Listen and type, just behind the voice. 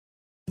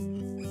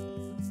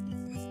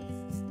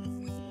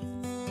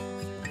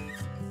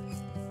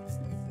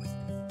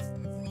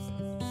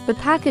The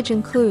package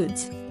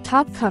includes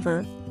top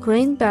cover,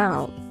 grain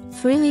barrel,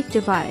 3-leaf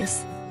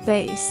device,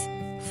 base,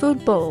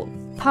 food bowl,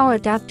 power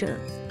adapter,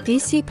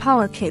 DC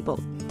power cable,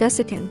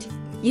 desiccant,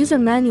 user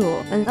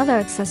manual, and other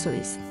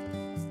accessories.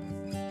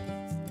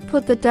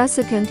 Put the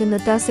desiccant in the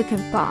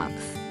desiccant box.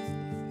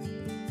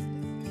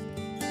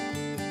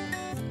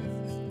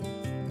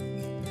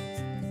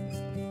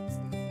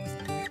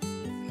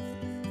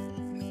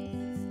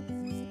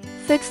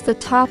 Fix the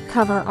top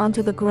cover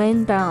onto the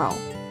grain barrel.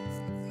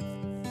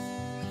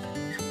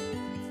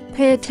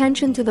 Pay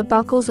attention to the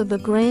buckles of the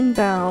grain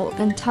barrel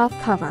and top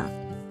cover.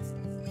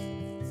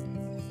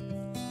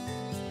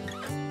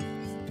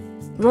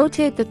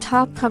 Rotate the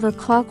top cover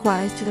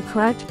clockwise to the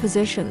correct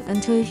position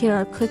until you hear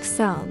a click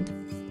sound.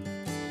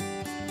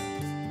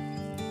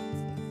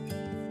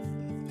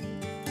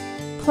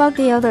 Plug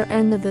the other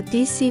end of the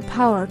DC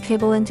power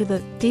cable into the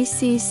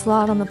DC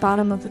slot on the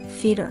bottom of the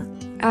feeder.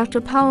 After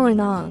powering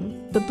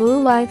on, the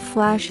blue light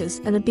flashes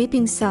and a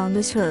beeping sound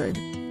is heard.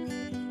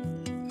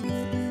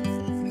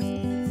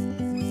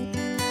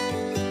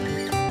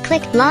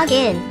 Click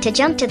Login to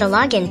jump to the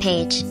login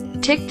page.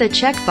 Tick the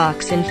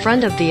checkbox in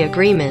front of the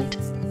agreement.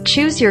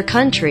 Choose your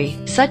country,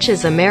 such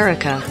as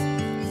America.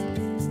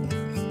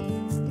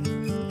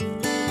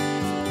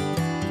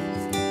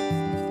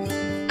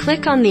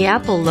 Click on the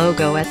Apple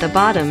logo at the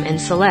bottom and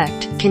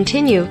select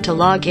Continue to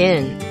log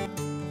in.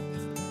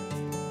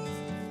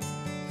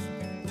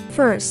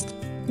 First,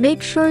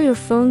 make sure your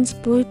phone's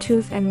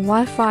Bluetooth and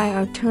Wi-Fi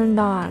are turned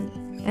on,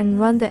 and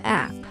run the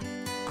app.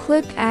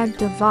 Click Add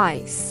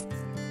Device.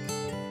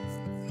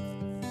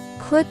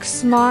 Click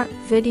Smart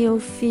Video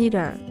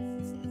Feeder.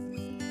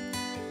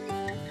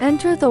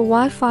 Enter the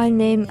Wi-Fi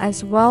name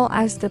as well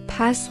as the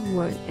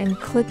password and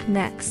click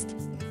Next.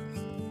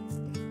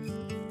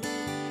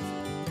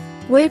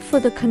 Wait for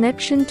the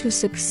connection to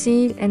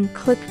succeed and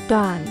click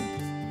Done.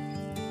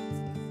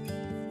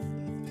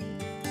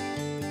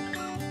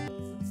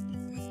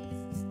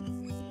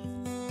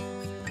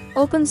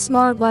 Open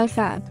Smart Life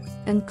app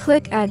and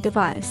click Add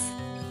Device.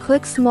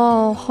 Click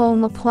Small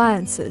Home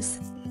Appliances.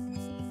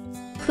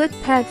 Click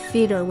Pet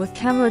Feeder with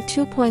camera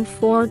 2.4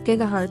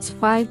 GHz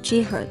 5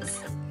 GHz.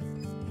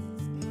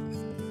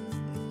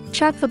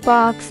 Check the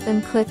box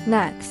and click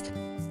Next.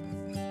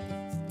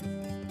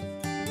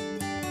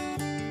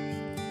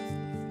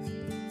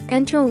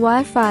 Enter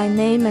Wi-Fi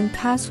name and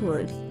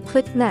password.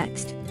 Click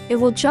Next. It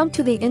will jump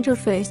to the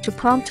interface to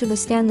prompt you to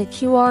scan the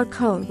QR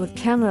code with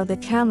camera. The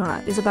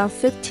camera is about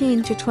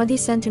 15 to 20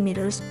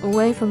 centimeters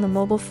away from the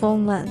mobile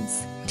phone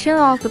lens. Tear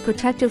off the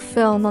protective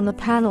film on the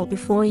panel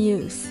before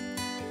use.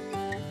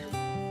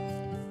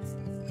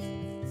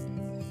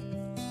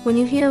 When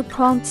you hear a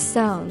prompt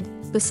sound,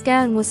 the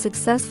scan was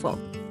successful.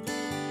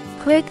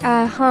 Click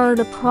I heard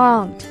a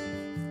prompt.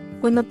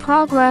 When the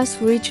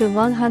progress reaches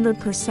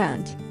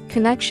 100%,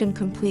 connection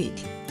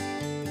complete.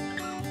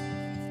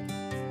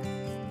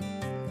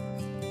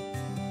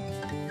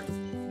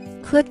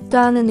 Click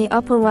Done in the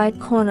upper right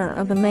corner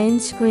of the main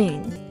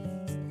screen.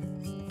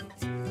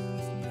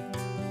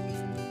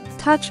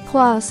 Touch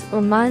plus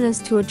or minus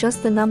to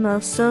adjust the number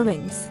of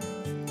servings.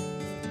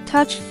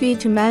 Touch Feed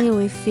to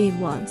manually feed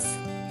once.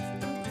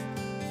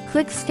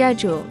 Click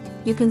Schedule.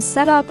 You can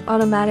set up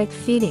automatic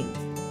feeding.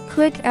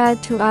 Click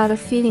Add to add a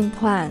feeding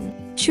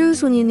plan.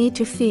 Choose when you need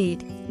to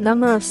feed,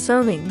 number of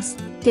servings,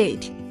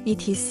 date,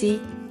 etc.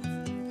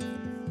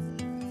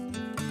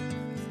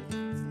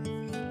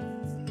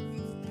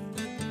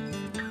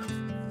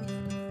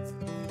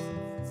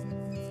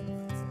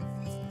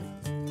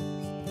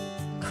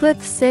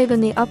 Click Save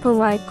in the upper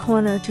right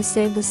corner to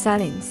save the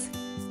settings.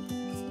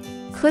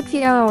 Click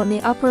the arrow in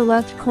the upper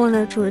left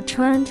corner to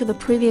return to the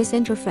previous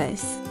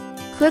interface.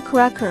 Click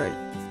Record.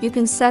 You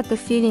can set the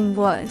feeding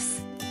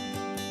voice.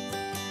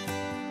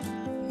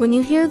 When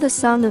you hear the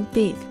sound of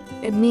beep,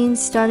 it means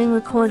starting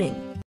recording.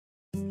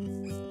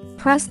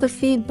 Press the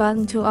feed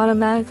button to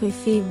automatically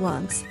feed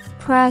once.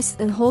 Press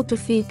and hold to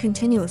feed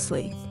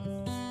continuously.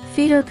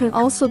 Feeder can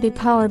also be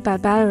powered by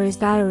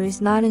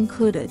batteries not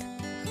included.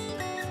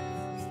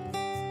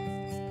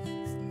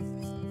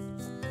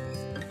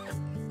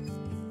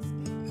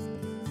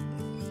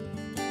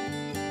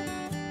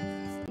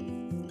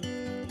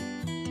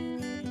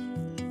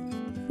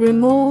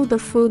 Remove the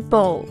food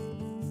bowl.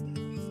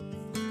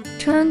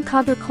 Turn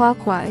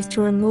counterclockwise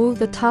to remove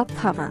the top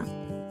cover.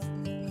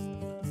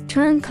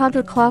 Turn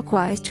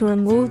counterclockwise to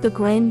remove the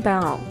grain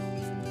barrel.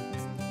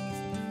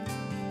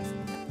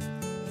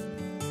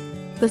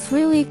 The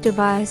 3-leaf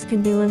device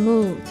can be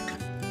removed.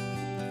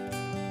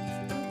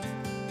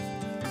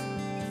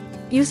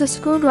 Use a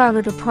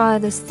screwdriver to pry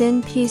this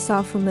thin piece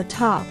off from the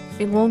top.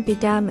 It won't be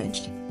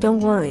damaged, don't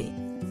worry.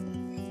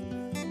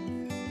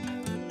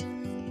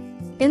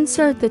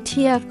 Insert the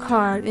TF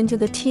card into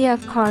the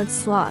TF card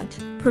slot.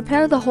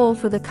 Prepare the hole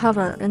for the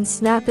cover and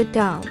snap it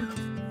down.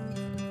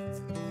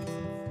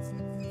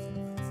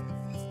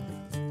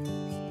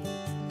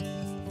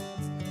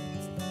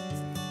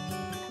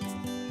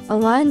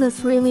 Align the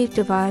 3-leaf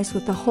device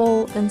with the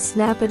hole and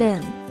snap it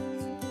in.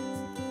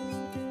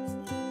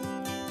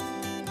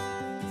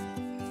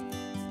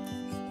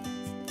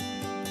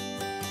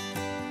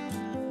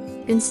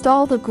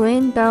 Install the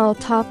grain barrel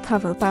top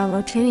cover by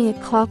rotating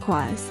it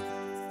clockwise.